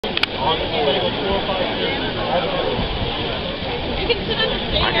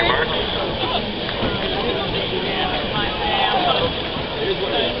On your mark.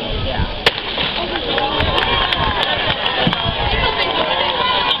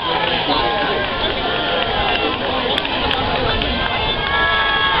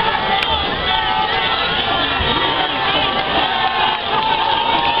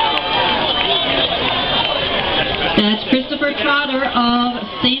 That's Christopher Trotter of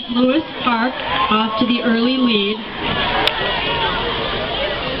St. Louis Park off to the early lead.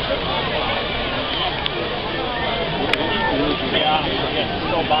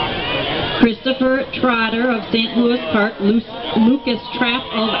 Christopher Trotter of St. Louis Park, Lucas Trapp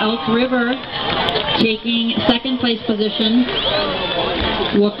of Elk River taking second place position.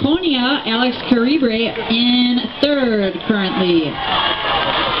 Waconia, Alex Carrabre in third currently.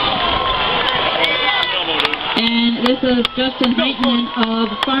 And this is Justin Hyytinen of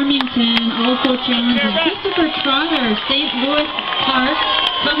Farmington also challenging Christopher Trotter, St. Louis Park,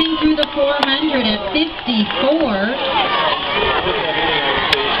 coming through the 400 at 54.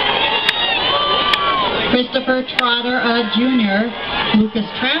 Christopher Trotter, a junior. Lucas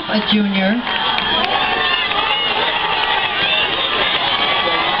Trapp, a junior.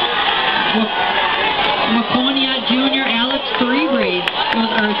 Waconia junior Alex Carrabre.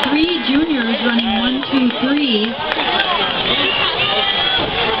 Those are three juniors running 1, 2, 3.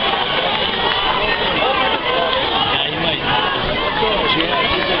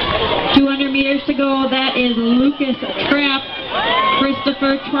 Meters to go. That is Lucas Trapp,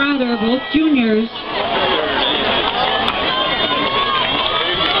 Christopher Trotter, both juniors.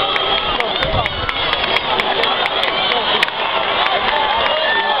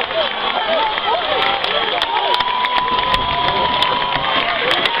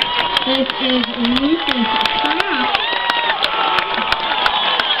 This is Lucas Trapp.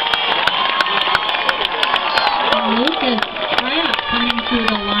 Lucas Trapp coming through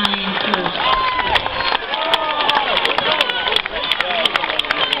the line first.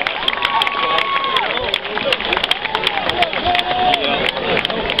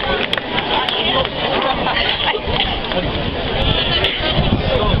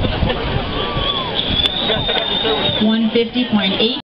 .150.8